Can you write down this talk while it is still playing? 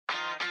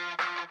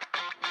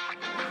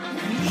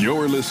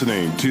You're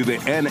listening to the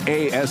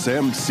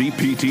NASM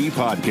CPT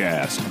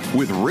podcast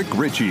with Rick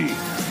Ritchie,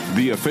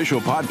 the official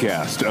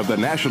podcast of the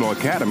National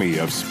Academy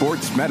of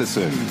Sports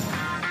Medicine.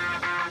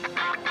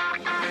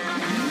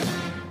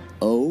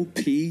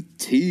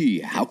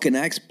 OPT, how can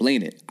I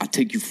explain it? I'll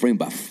take you frame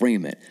by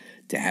frame it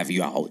to have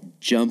you all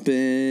jumping.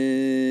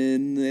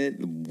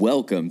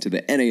 Welcome to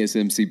the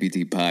NASM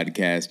CPT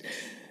podcast.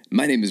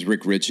 My name is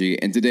Rick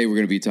Ritchie, and today we're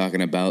going to be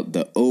talking about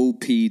the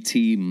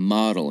OPT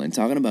model and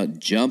talking about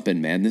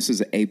jumping, man. This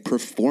is a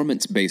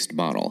performance-based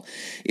model.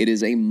 It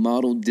is a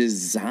model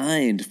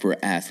designed for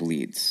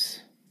athletes.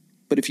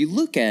 But if you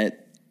look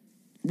at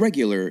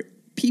regular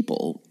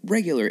people,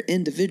 regular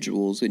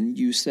individuals, and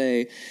you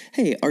say,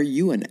 hey, are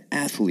you an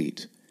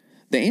athlete?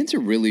 The answer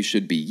really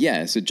should be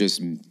yes. It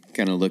just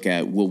kind of look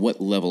at, well,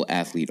 what level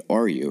athlete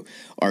are you?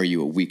 Are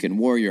you a weekend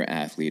warrior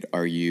athlete?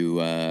 Are you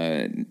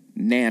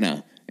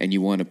Nana? And you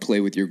want to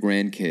play with your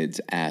grandkids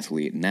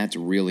athlete, and that's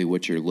really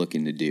what you're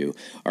looking to do.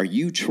 Are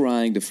you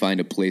trying to find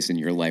a place in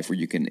your life where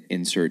you can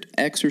insert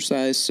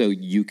exercise so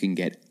you can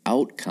get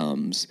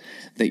outcomes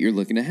that you're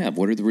looking to have?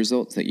 What are the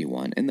results that you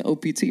want? And the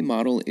OPT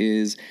model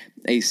is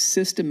a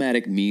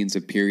systematic means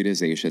of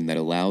periodization that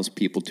allows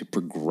people to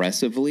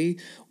progressively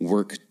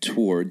work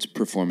towards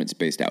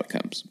performance-based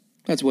outcomes.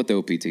 That's what the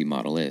OPT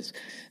model is.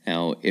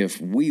 Now,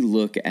 if we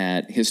look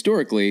at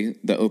historically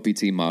the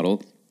OPT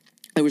model,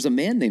 there was a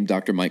man named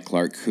Dr. Mike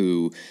Clark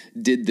who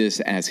did this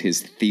as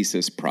his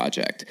thesis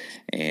project,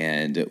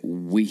 and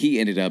he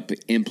ended up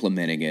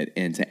implementing it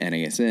into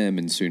NASM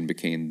and soon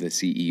became the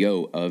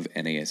CEO of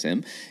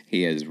NASM.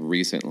 He has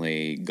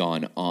recently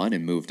gone on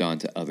and moved on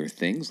to other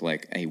things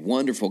like a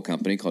wonderful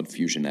company called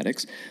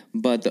Fusionetics,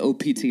 but the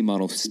OPT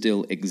model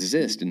still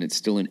exists, and it's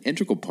still an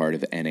integral part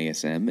of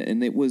NASM,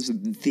 and it was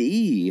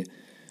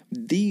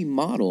the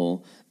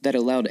model that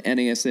allowed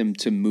NASM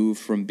to move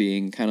from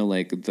being kind of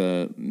like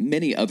the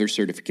many other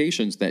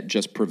certifications that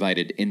just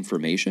provided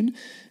information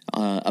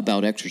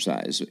about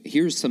exercise.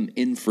 Here's some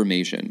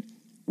information.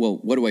 Well,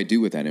 what do I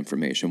do with that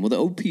information? Well, the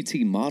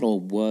OPT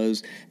model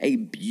was a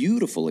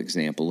beautiful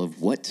example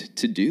of what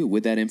to do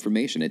with that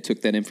information. It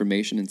took that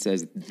information and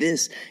says,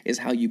 this is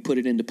how you put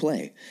it into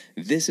play.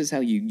 This is how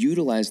you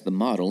utilize the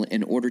model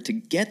in order to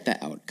get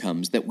the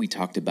outcomes that we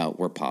talked about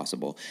were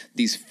possible.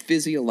 These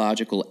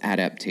physiological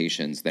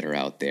adaptations that are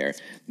out there,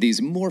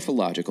 these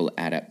morphological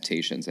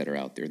adaptations that are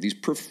out there, these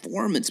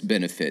performance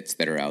benefits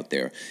that are out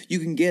there, you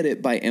can get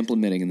it by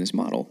implementing in this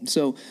model.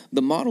 So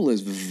the model is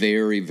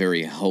very,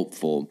 very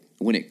helpful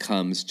when it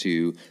comes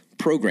to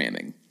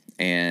programming.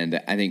 And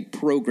I think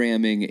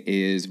programming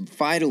is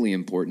vitally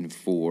important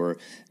for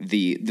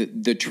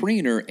the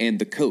trainer and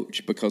the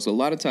coach, because a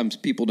lot of times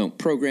people don't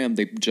program,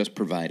 they just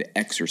provide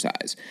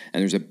exercise.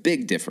 And there's a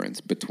big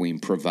difference between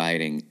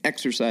providing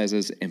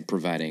exercises and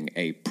providing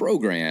a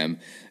program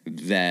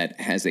that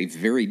has a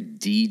very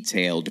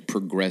detailed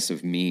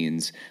progressive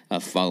means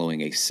of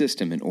following a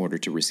system in order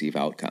to receive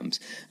outcomes.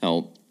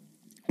 Now,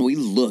 we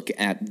look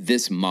at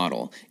this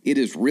model, it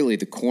is really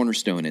the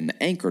cornerstone and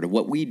the anchor to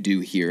what we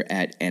do here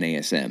at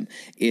NASM.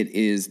 It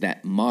is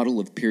that model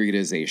of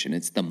periodization.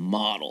 It's the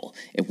model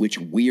in which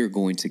we are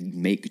going to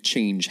make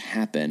change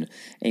happen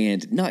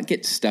and not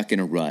get stuck in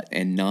a rut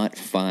and not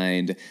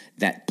find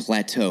that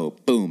plateau.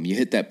 Boom, you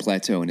hit that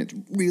plateau and it's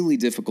really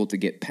difficult to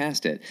get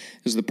past it.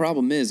 Because the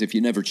problem is, if you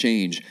never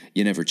change,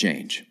 you never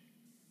change.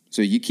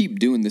 So you keep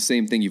doing the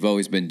same thing you've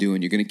always been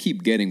doing, you're going to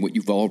keep getting what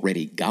you've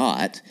already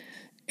got,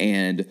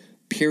 and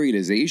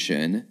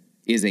periodization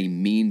is a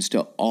means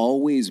to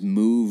always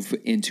move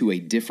into a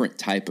different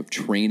type of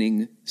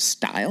training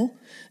style,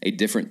 a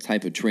different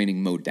type of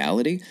training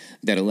modality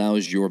that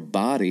allows your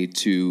body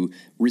to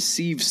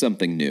receive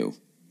something new.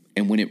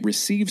 And when it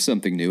receives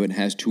something new, it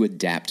has to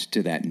adapt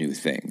to that new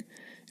thing.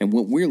 And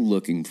what we're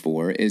looking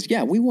for is,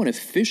 we want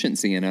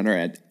efficiency in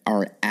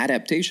our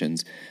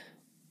adaptations,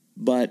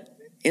 but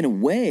in a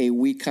way,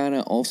 we kind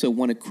of also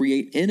want to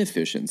create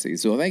inefficiency.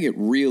 So if I get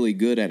really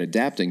good at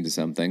adapting to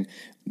something,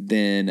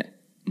 then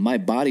my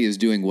body is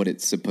doing what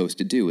it's supposed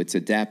to do. It's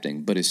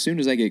adapting. But as soon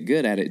as I get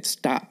good at it, it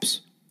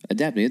stops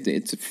adapting.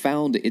 It's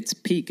found its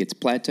peak, its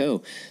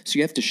plateau. So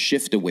you have to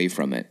shift away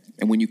from it.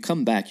 And when you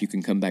come back, you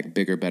can come back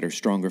bigger, better,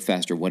 stronger,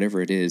 faster,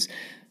 whatever it is,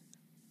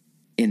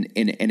 in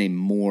a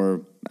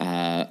more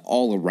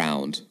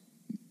all-around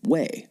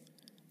way.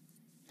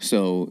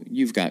 So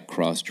you've got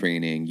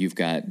cross-training, you've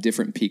got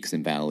different peaks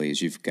and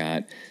valleys, you've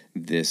got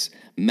this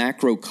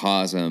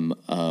macrocosm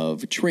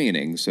of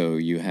training. So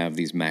you have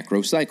these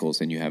macro cycles,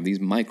 and you have these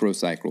micro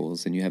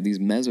cycles, and you have these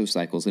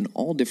mesocycles, and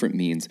all different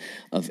means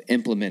of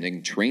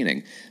implementing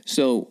training.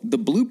 So the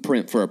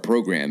blueprint for our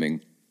programming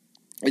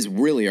is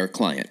really our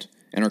client.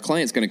 And our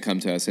client's going to come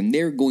to us, and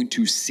they're going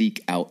to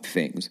seek out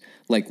things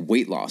like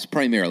weight loss.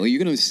 Primarily,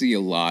 you're going to see a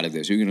lot of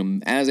this. You're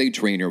going to, as a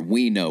trainer,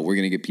 we know we're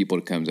going to get people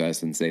to come to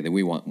us and say that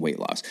we want weight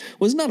loss.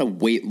 Well, it's not a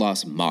weight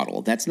loss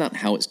model. That's not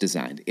how it's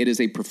designed. It is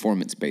a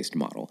performance-based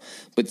model.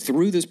 But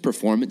through this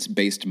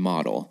performance-based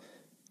model,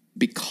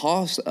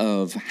 because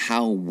of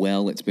how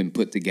well it's been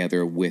put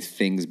together with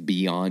things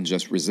beyond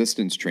just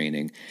resistance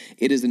training,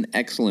 it is an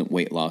excellent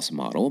weight loss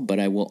model. But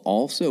I will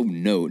also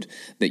note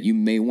that you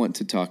may want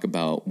to talk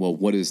about, well,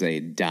 what does a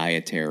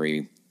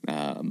dietary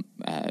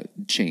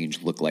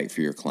change look like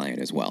for your client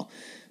as well?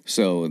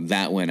 So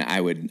that one,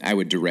 I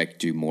would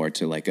direct you more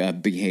to like a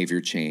behavior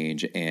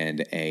change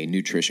and a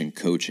nutrition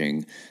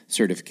coaching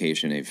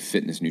certification, a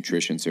fitness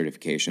nutrition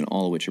certification,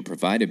 all of which are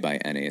provided by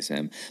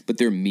NASM. But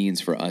they're means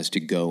for us to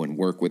go and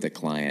work with a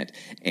client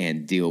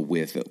and deal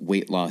with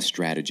weight loss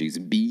strategies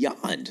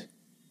beyond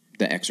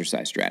the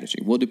exercise strategy.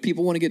 Well, do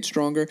people want to get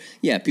stronger?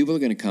 Yeah, people are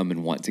going to come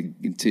and want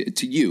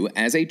to you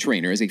as a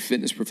trainer, as a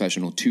fitness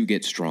professional, to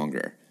get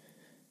stronger.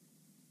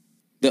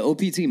 The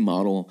OPT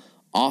model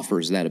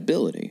offers that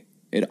ability.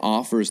 It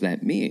offers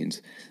that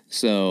means.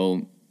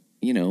 So,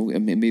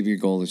 maybe your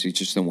goal is you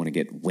just don't want to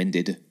get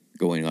winded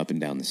going up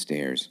and down the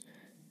stairs.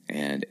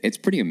 And it's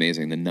pretty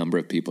amazing the number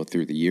of people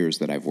through the years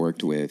that I've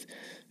worked with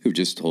who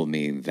just told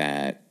me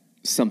that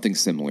something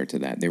similar to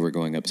that. They were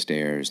going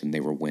upstairs and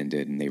they were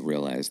winded and they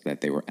realized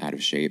that they were out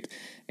of shape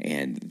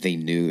and they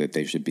knew that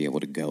they should be able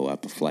to go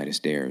up a flight of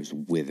stairs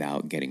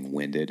without getting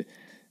winded.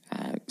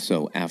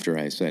 So after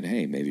I said,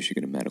 hey, maybe you should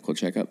get a medical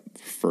checkup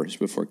first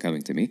before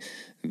coming to me,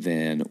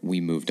 then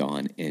we moved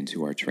on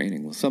into our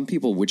training. Well, some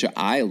people, which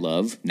I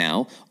love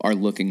now, are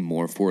looking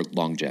more for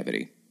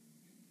longevity.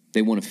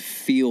 They want to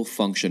feel,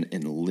 function,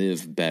 and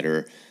live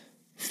better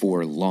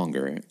for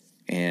longer.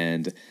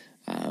 And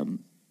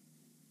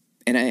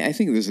I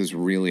think this is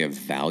really a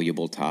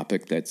valuable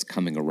topic that's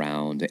coming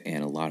around,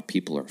 and a lot of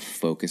people are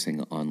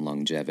focusing on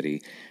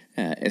longevity,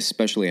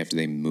 especially after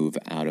they move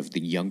out of the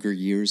younger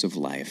years of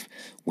life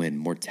when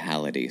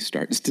mortality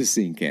starts to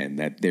sink in,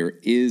 that there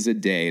is a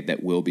day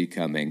that will be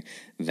coming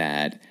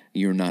that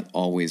you're not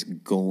always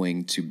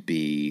going to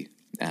be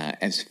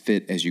as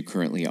fit as you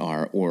currently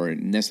are, or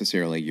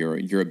necessarily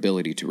your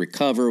ability to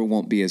recover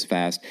won't be as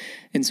fast.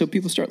 And so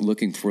people start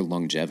looking for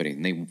longevity,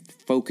 and they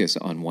focus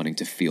on wanting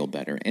to feel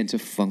better and to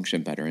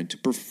function better and to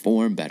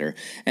perform better.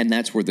 And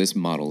that's where this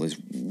model is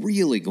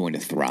really going to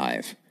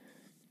thrive.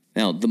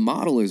 Now, the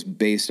model is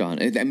based on,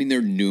 there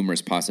are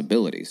numerous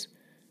possibilities,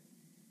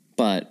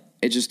 but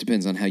it just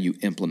depends on how you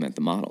implement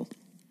the model.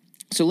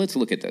 So let's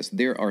look at this.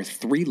 There are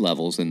 3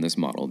 levels in this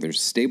model.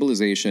 There's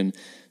stabilization,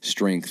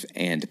 strength,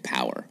 and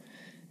power.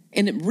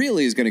 And it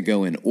really is going to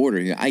go in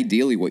order.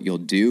 Ideally, what you'll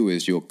do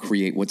is you'll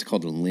create what's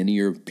called a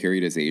linear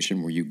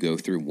periodization, where you go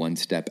through one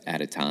step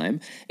at a time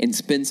and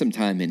spend some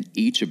time in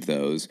each of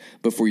those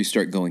before you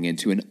start going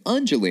into an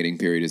undulating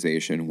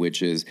periodization,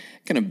 which is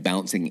kind of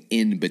bouncing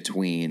in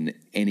between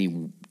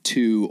any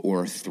 2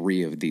 or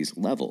 3 of these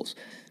levels.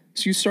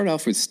 So you start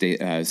off with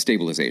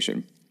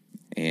stabilization.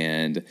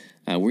 And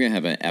we're going to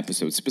have an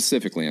episode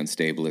specifically on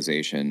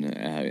stabilization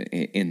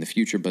in the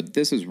future, but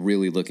this is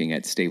really looking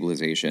at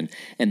stabilization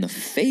and the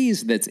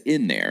phase that's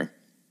in there.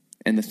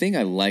 And the thing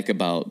I like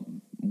about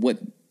what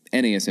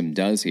NASM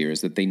does here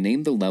is that they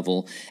name the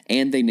level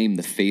and they name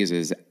the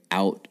phases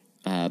out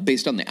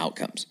based on the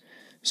outcomes.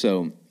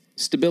 So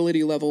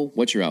stability level,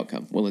 what's your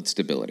outcome? Well, it's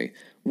stability.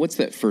 What's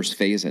that first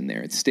phase in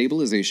there? It's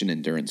stabilization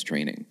endurance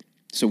training.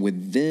 So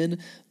within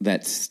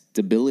that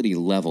stability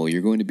level,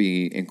 you're going to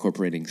be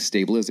incorporating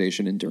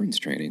stabilization endurance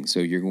training.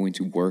 So you're going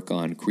to work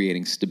on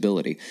creating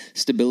stability.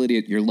 Stability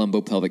at your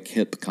lumbopelvic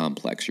hip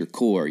complex, your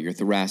core, your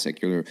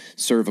thoracic, your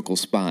cervical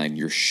spine,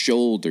 your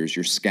shoulders,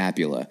 your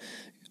scapula,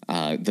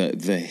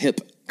 the hip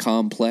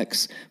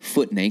complex,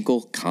 foot and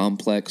ankle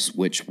complex,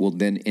 which will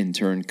then in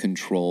turn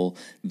control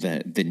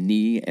the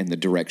knee and the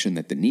direction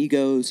that the knee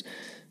goes.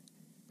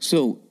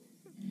 So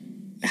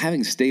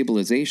having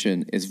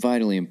stabilization is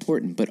vitally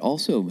important, but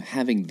also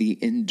having the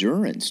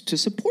endurance to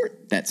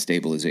support that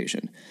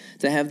stabilization,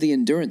 to have the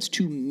endurance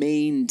to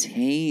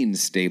maintain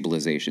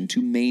stabilization,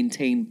 to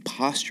maintain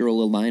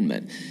postural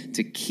alignment,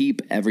 to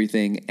keep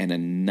everything in a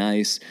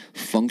nice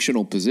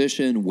functional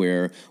position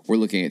where we're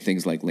looking at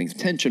things like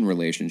length-tension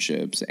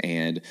relationships,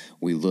 and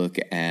we look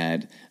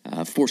at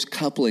force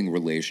coupling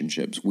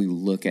relationships. We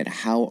look at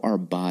how our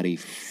body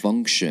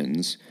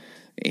functions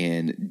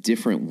in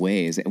different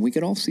ways. And we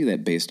can all see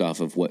that based off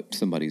of what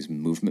somebody's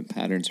movement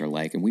patterns are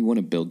like. And we want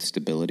to build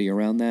stability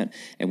around that.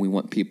 And we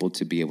want people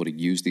to be able to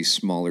use these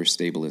smaller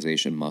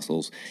stabilization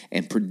muscles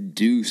and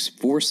produce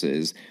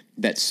forces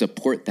that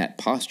support that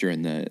posture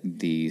and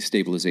the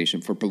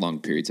stabilization for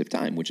prolonged periods of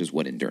time, which is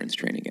what endurance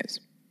training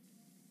is.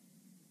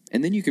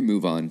 And then you can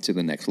move on to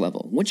the next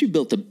level. Once you've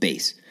built a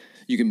base,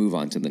 you can move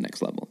on to the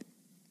next level.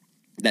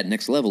 That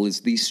next level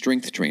is the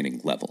strength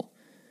training level.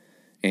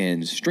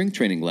 And strength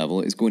training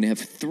level is going to have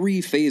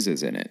 3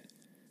 phases in it.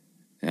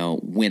 Now,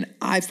 when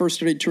I first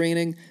started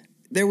training,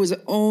 there was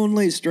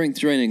only strength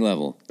training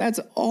level. That's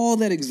all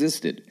that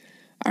existed.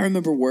 I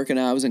remember working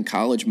out. I was in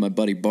college with my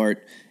buddy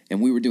Bart, and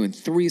we were doing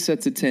 3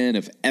 sets of 10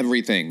 of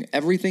everything.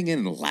 Everything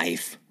in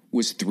life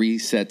was 3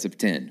 sets of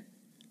 10.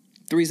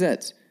 3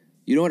 sets.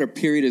 You know what our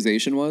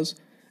periodization was?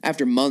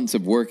 After months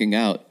of working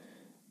out,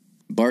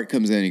 Bart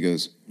comes in and he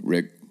goes,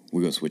 "Rick,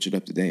 we're going to switch it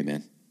up today,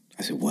 man."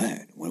 I said,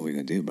 "What? What are we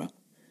going to do, bro?"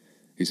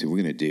 He said,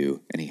 we're going to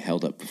do, and he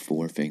held up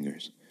 4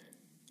 fingers.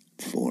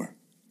 4.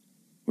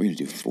 We're going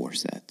to do 4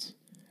 sets.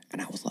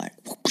 And I was like,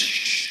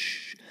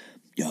 whoosh,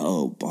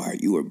 yo,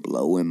 Bart, you are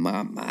blowing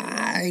my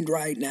mind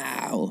right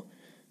now.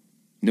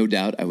 No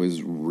doubt I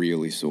was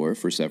really sore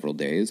for several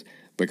days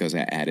because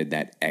I added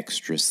that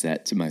extra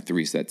set to my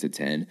 3 sets of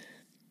 10.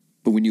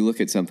 But when you look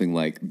at something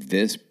like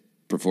this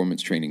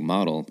performance training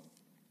model,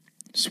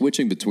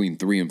 switching between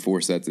 3 and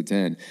 4 sets of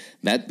 10,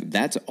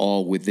 that's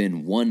all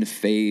within one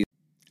phase.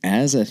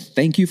 As a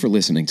thank you for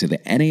listening to the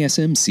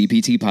NASM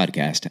CPT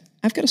podcast,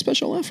 I've got a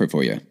special offer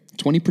for you.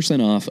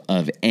 20% off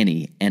of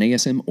any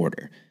NASM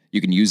order. You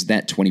can use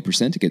that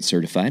 20% to get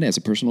certified as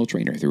a personal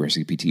trainer through our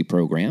CPT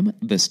program,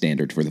 the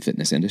standard for the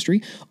fitness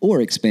industry, or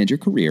expand your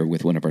career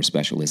with one of our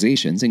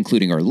specializations,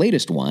 including our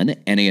latest one,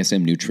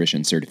 NASM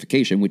Nutrition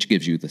Certification, which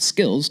gives you the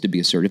skills to be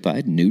a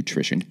certified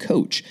nutrition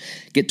coach.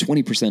 Get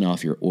 20%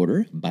 off your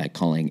order by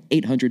calling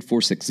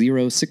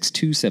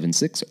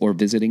 800-460-6276 or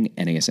visiting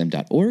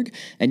NASM.org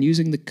and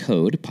using the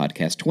code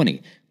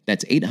podcast20.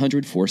 That's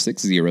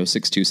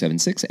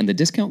 800-460-6276, and the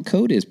discount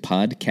code is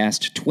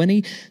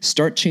podcast20.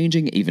 Start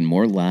changing even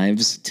more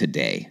lives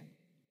today.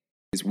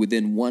 Is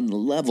within one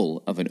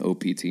level of an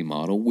OPT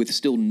model with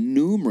still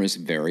numerous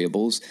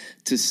variables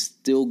to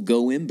still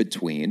go in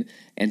between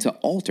and to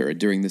alter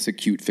during this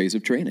acute phase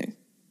of training.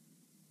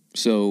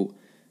 So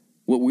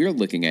what we're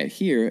looking at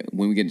here,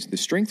 when we get into the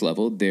strength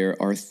level, there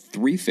are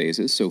 3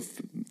 phases. So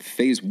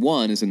phase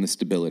 1 is in the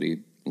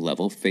stability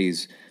level.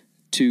 Phase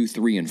 2,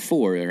 3, and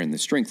 4 are in the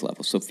strength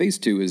level. So phase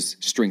 2 is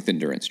strength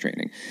endurance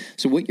training.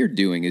 So what you're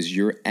doing is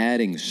you're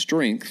adding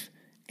strength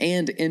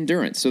and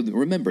endurance. So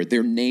remember,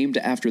 they're named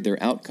after their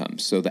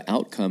outcomes. So the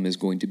outcome is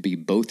going to be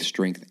both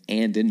strength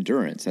and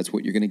endurance. That's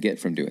what you're going to get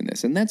from doing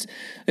this. And it's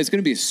going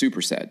to be a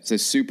superset. It's a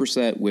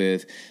superset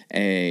with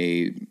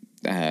an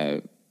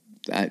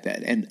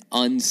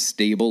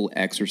unstable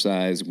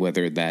exercise,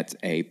 whether that's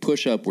a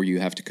push-up where you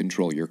have to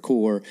control your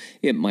core.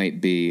 It might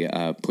be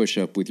a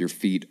push-up with your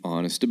feet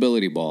on a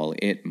stability ball.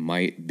 It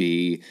might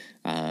be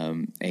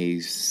a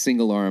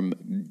single-arm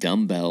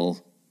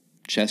dumbbell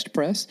chest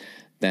press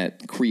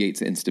that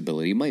creates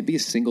instability. It might be a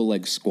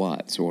single-leg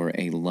squats or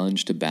a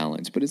lunge to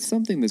balance, but it's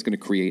something that's going to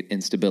create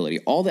instability.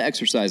 All the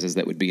exercises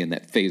that would be in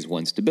that phase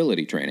 1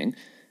 stability training,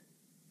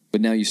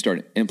 but now you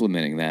start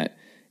implementing that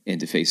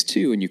into phase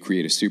 2, and you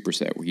create a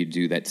superset where you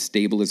do that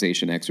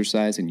stabilization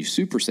exercise and you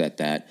superset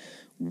that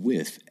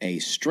with a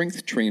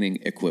strength training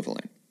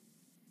equivalent.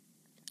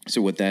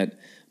 So what that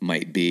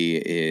might be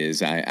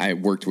is I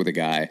worked with a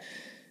guy,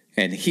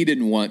 and he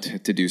didn't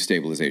want to do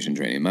stabilization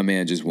training. My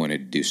man just wanted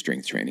to do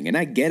strength training. And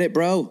I get it,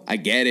 bro. I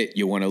get it.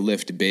 You want to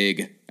lift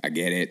big. I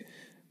get it.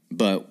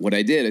 But what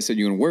I did, I said,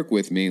 you want to work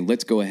with me?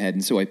 Let's go ahead.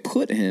 And so I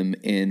put him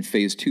in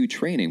phase 2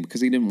 training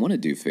because he didn't want to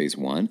do phase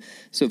 1.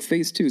 So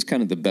phase 2 is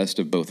kind of the best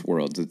of both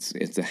worlds.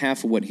 It's a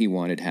half of what he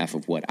wanted, half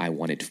of what I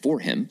wanted for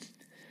him.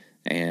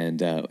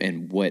 And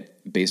what,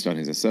 based on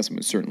his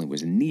assessment, certainly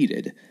was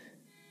needed.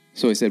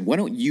 So I said, why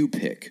don't you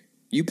pick?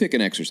 You pick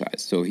an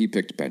exercise. So he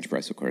picked bench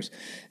press, of course.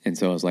 And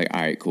so I was like, all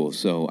right, cool.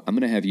 So I'm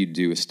going to have you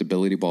do a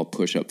stability ball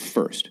push-up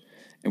first.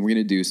 And we're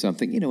going to do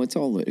something, it's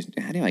all,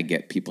 how do I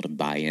get people to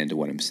buy into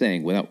what I'm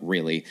saying without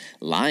really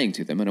lying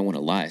to them? I don't want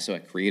to lie. So I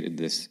created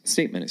this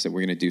statement. I said,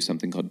 we're going to do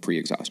something called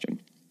pre-exhaustion.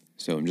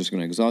 So I'm just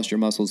going to exhaust your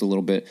muscles a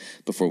little bit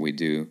before we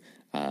do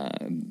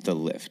the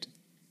lift.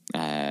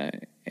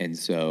 And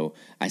so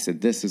I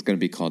said, this is going to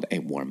be called a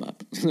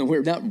warm-up.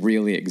 We're not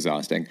really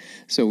exhausting.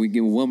 So we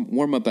give one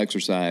warm-up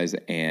exercise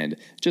and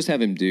just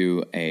have him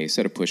do a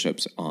set of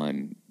push-ups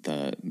on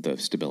the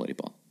stability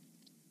ball.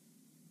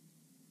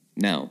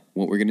 Now,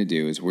 what we're going to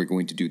do is we're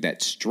going to do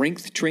that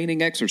strength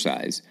training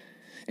exercise,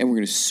 and we're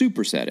going to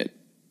superset it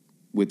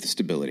with the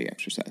stability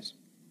exercise.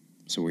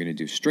 So we're going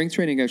to do strength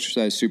training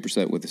exercise,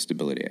 superset with the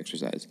stability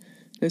exercise.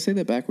 Did I say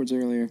that backwards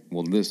earlier?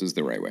 Well, this is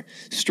the right way.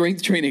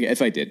 Strength training,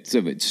 if I did. So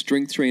it's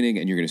strength training,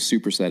 and you're going to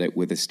superset it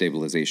with a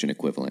stabilization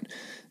equivalent.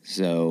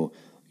 So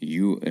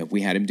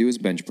we had him do his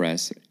bench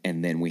press,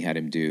 and then we had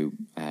him do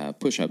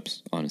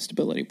push-ups on a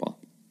stability ball.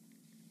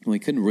 Well, he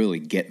couldn't really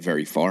get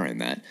very far in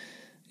that.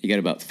 You got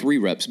about 3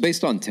 reps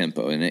based on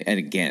tempo. And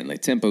again, the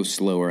tempo's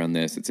slower on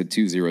this. It's a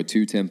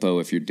 2-0-2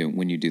 tempo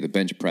when you do the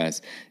bench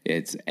press.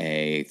 It's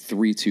a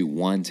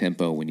 3-2-1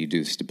 tempo when you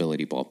do the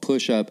stability ball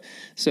push-up.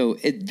 So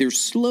they're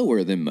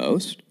slower than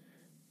most.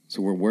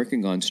 So we're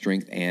working on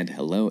strength and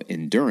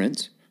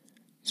endurance.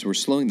 So we're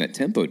slowing that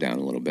tempo down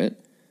a little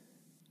bit.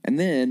 And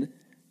then,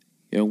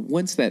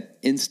 once that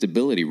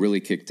instability really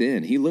kicked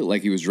in, he looked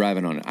like he was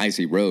driving on an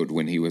icy road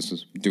when he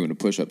was doing the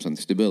push-ups on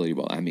the stability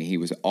ball. I mean, he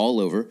was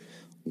all over.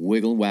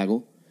 Wiggle,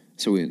 waggle.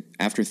 So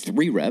after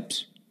 3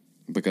 reps,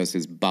 because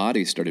his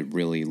body started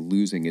really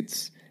losing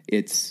its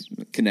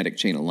kinetic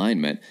chain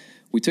alignment,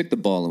 we took the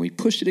ball and we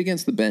pushed it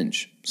against the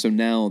bench. So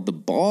now the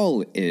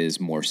ball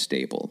is more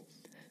stable.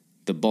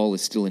 the ball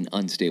is still an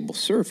unstable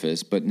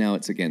surface, but now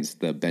it's against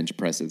the bench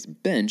press's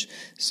bench,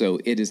 so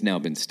it has now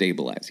been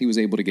stabilized. He was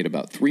able to get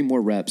about 3 more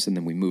reps, and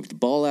then we moved the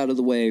ball out of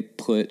the way,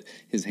 put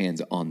his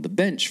hands on the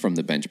bench from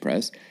the bench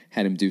press,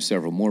 had him do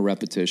several more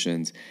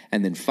repetitions,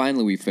 and then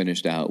finally we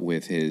finished out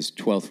with his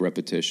 12th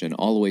repetition,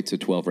 all the way to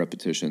 12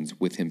 repetitions,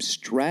 with him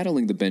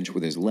straddling the bench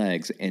with his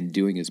legs and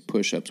doing his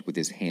push-ups with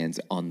his hands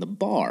on the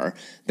bar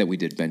that we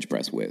did bench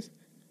press with.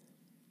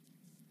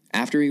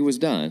 After he was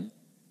done,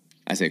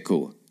 I said,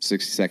 cool,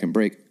 60-second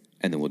break,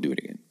 and then we'll do it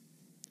again.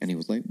 And he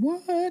was like,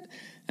 what?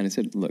 And I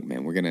said, look,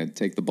 man, we're going to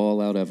take the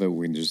ball out of it.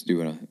 We're going to just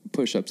do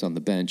push-ups on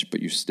the bench, but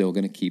you're still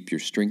going to keep your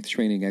strength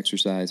training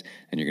exercise,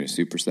 and you're going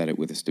to superset it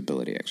with a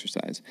stability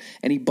exercise.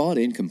 And he bought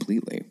in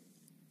completely.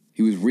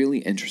 He was really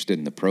interested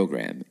in the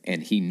program,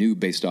 and he knew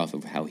based off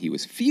of how he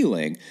was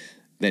feeling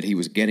that he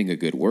was getting a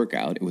good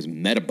workout. It was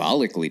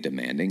metabolically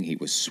demanding. He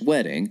was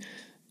sweating.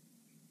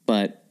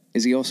 But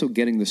is he also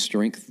getting the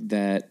strength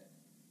that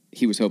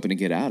he was hoping to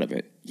get out of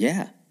it?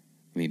 Yeah.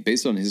 I mean,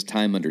 based on his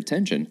time under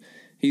tension,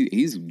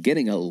 he's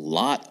getting a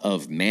lot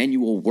of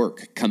manual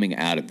work coming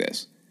out of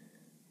this.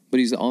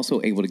 But he's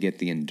also able to get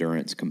the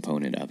endurance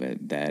component of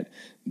it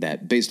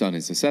that based on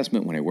his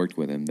assessment when I worked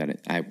with him, that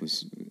I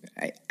was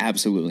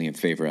absolutely in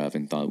favor of,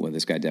 and thought, well,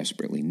 this guy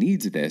desperately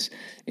needs this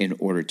in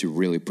order to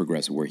really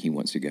progress where he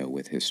wants to go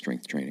with his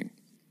strength training.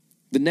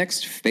 The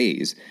next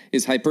phase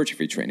is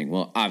hypertrophy training.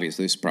 Well,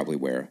 obviously, this is probably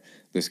where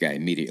this guy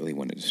immediately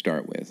wanted to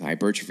start with.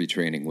 Hypertrophy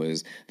training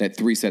was that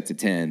 3 sets of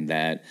 10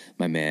 that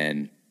my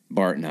man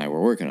Bart and I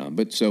were working on,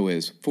 but so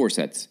is 4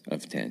 sets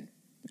of 10.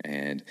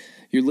 And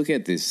you look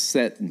at this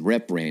set and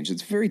rep range,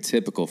 it's very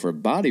typical for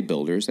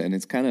bodybuilders, and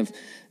it's kind of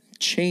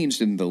changed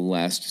in the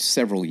last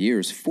several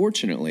years,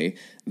 fortunately,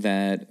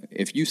 that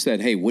if you said,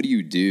 hey, what do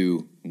you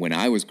do when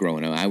I was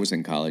growing up, I was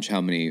in college,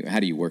 how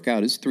do you work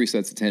out? It's 3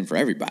 sets of 10 for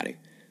everybody.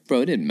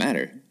 Bro, it didn't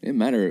matter. It didn't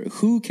matter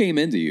who came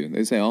into you.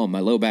 They say, oh,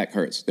 my low back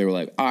hurts. They were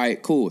like, all right,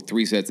 cool,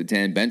 3 sets of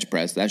 10 bench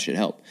press. That should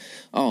help.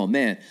 Oh,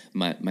 man,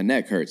 my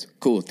neck hurts.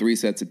 Cool, 3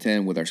 sets of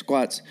 10 with our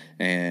squats,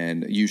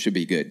 and you should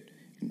be good.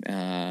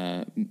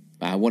 I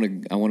want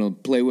to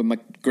play with my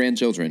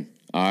grandchildren.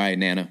 All right,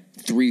 Nana,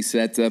 3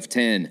 sets of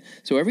 10.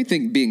 So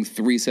everything being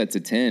 3 sets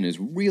of 10 is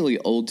really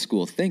old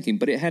school thinking,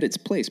 but it had its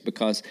place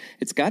because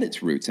it's got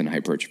its roots in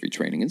hypertrophy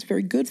training. It's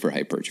very good for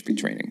hypertrophy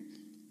training.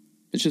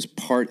 It's just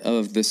part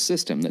of the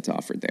system that's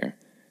offered there.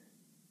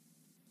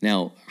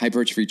 Now,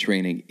 hypertrophy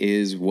training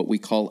is what we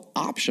call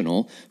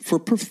optional for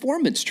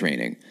performance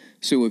training.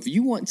 So if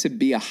you want to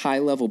be a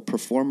high-level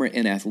performer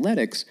in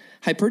athletics,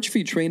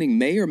 hypertrophy training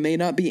may or may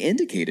not be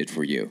indicated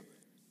for you.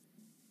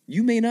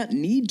 You may not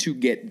need to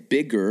get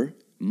bigger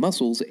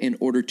muscles in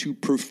order to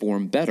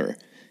perform better.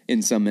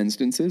 In some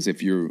instances,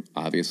 if you're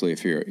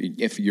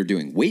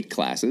doing weight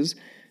classes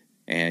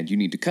and you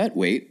need to cut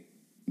weight,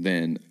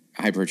 then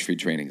hypertrophy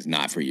training is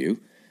not for you.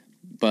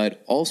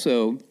 But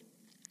also,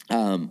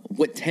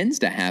 what tends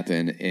to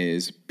happen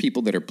is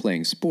people that are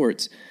playing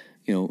sports,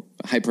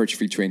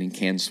 hypertrophy training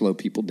can slow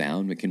people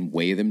down. It can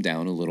weigh them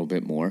down a little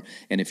bit more.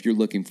 And if you're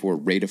looking for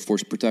rate of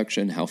force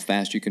production, how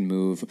fast you can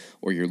move,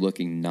 or you're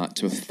looking not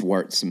to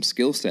thwart some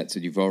skill sets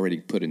that you've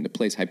already put into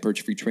place,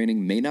 hypertrophy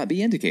training may not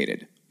be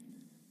indicated.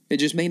 It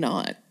just may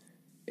not.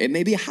 It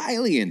may be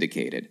highly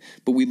indicated.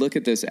 But we look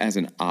at this as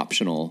an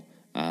optional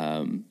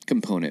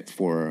component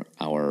for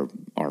our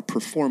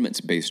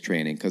performance-based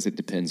training because it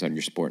depends on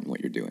your sport and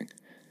what you're doing.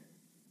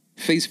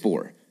 Phase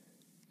 4,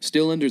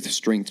 still under the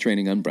strength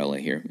training umbrella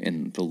here,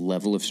 and the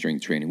level of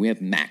strength training, we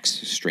have max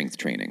strength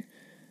training.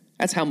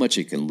 That's how much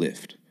you can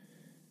lift.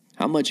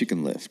 How much you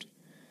can lift.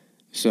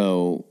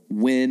 So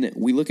when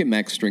we look at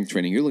max strength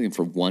training, you're looking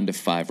for 1 to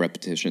 5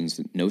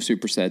 repetitions, no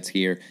supersets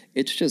here.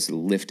 It's just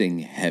lifting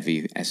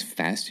heavy as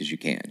fast as you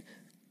can.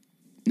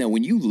 Now,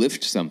 when you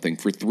lift something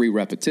for 3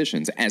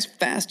 repetitions as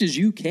fast as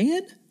you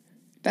can,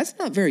 that's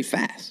not very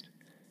fast.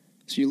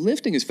 So you're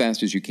lifting as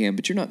fast as you can,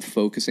 but you're not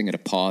focusing at a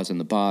pause in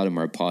the bottom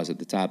or a pause at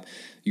the top.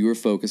 You are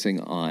focusing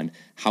on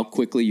how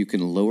quickly you can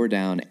lower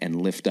down and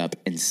lift up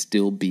and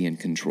still be in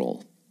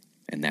control.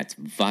 And that's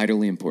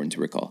vitally important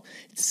to recall.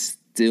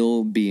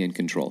 Still be in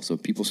control. So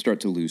if people start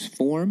to lose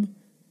form,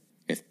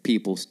 if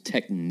people's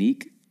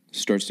technique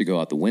starts to go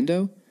out the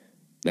window,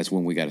 that's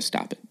when we got to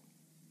stop it.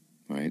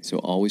 All right, so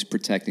always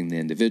protecting the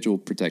individual,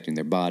 protecting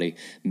their body,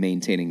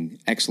 maintaining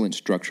excellent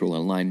structural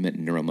alignment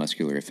and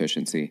neuromuscular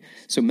efficiency.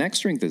 So max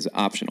strength is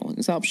optional.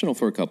 It's optional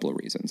for a couple of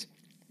reasons.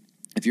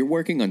 If you're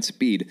working on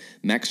speed,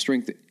 max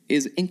strength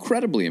is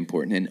incredibly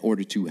important in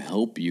order to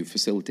help you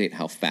facilitate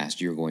how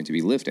fast you're going to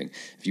be lifting.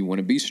 If you want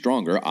to be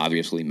stronger,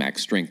 obviously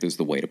max strength is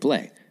the way to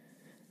play.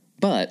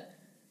 But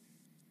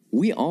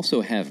we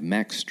also have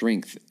max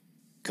strength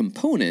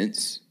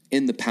components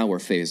in the power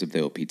phase of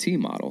the OPT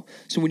model.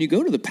 So when you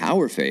go to the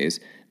power phase,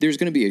 there's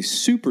going to be a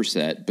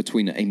superset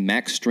between a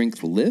max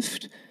strength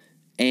lift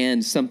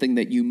and something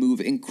that you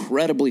move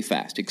incredibly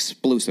fast,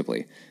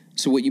 explosively.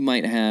 So what you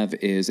might have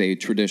is a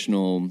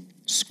traditional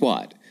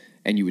squat,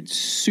 and you would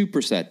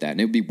superset that, and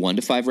it would be 1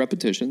 to 5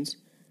 repetitions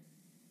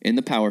in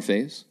the power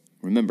phase,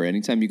 Remember,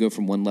 anytime you go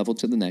from one level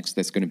to the next,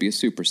 that's going to be a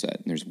superset.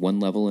 And there's one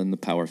level in the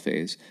power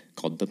phase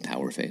called the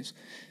power phase.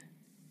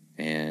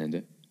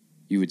 And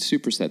you would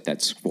superset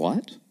that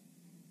squat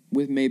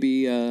with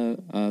maybe a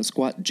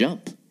squat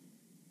jump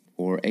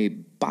or a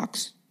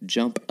box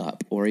jump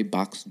up or a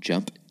box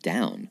jump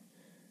down.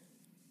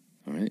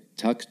 All right,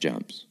 tuck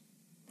jumps.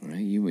 All right,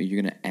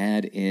 you're going to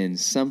add in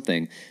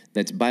something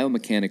that's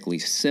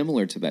biomechanically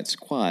similar to that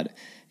squat,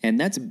 and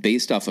that's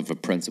based off of a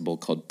principle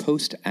called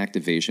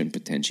post-activation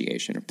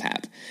potentiation, or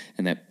PAP.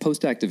 And that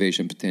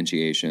post-activation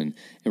potentiation,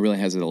 it really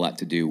has a lot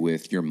to do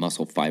with your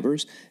muscle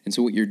fibers. And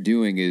so what you're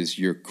doing is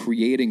you're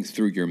creating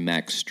through your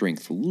max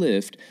strength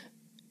lift,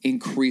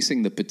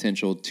 increasing the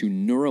potential to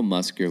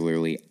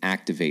neuromuscularly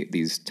activate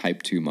these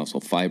type 2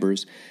 muscle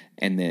fibers.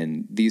 And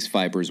then these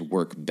fibers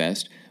work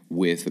best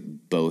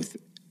with both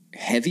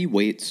heavy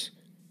weights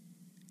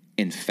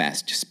and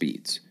fast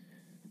speeds.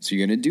 So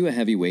you're going to do a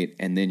heavy weight,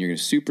 and then you're going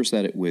to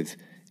superset it with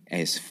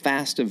as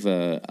fast of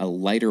a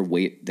lighter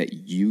weight that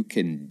you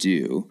can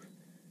do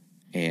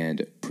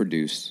and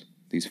produce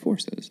these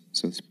forces.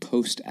 So it's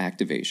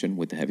post-activation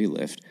with the heavy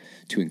lift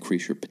to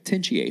increase your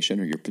potentiation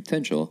or your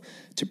potential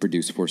to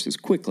produce forces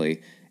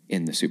quickly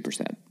in the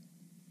superset.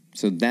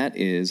 So that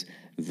is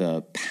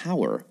the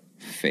power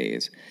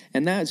phase.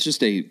 And that's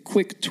just a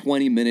quick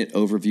 20-minute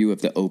overview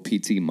of the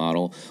OPT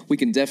model. We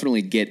can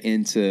definitely get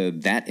into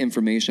that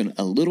information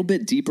a little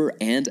bit deeper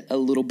and a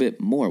little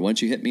bit more. Why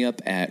don't you hit me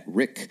up at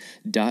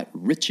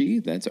rick.richey,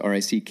 that's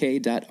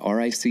rick.richey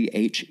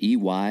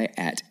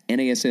at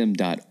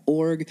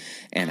nasm.org,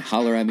 and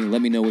holler at me.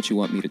 Let me know what you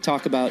want me to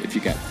talk about. If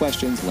you got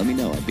questions, let me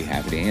know. I'd be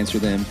happy to answer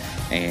them.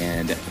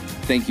 And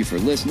thank you for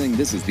listening.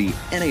 This is the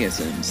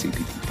NASM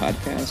CPT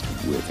podcast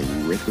with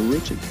Rick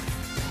Richey.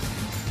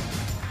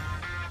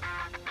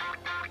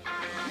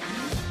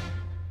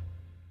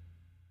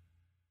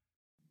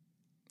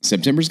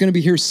 September is going to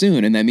be here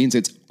soon, and that means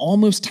it's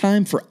almost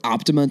time for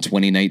Optima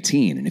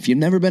 2019. And if you've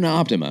never been to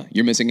Optima,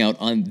 you're missing out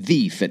on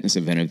the fitness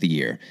event of the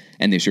year.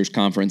 And this year's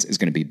conference is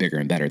going to be bigger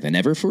and better than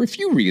ever for a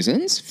few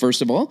reasons.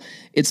 First of all,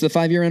 it's the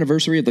 5-year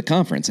anniversary of the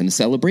conference, and to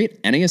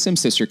celebrate, NASM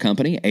sister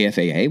company,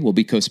 AFAA, will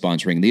be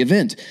co-sponsoring the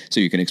event, so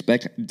you can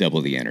expect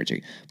double the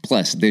energy.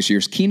 Plus, this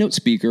year's keynote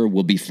speaker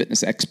will be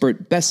fitness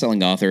expert,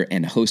 best-selling author,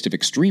 and host of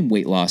Extreme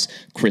Weight Loss,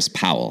 Chris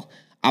Powell.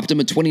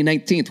 Optima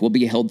 2019 will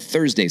be held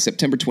Thursday,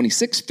 September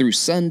 26th through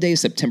Sunday,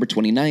 September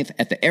 29th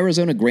at the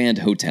Arizona Grand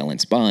Hotel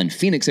and Spa in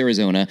Phoenix,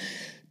 Arizona.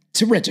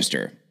 To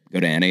register, go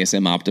to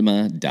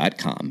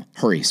nasmoptima.com.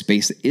 Hurry,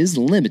 space is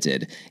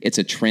limited. It's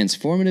a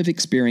transformative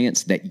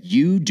experience that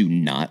you do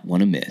not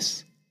want to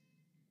miss.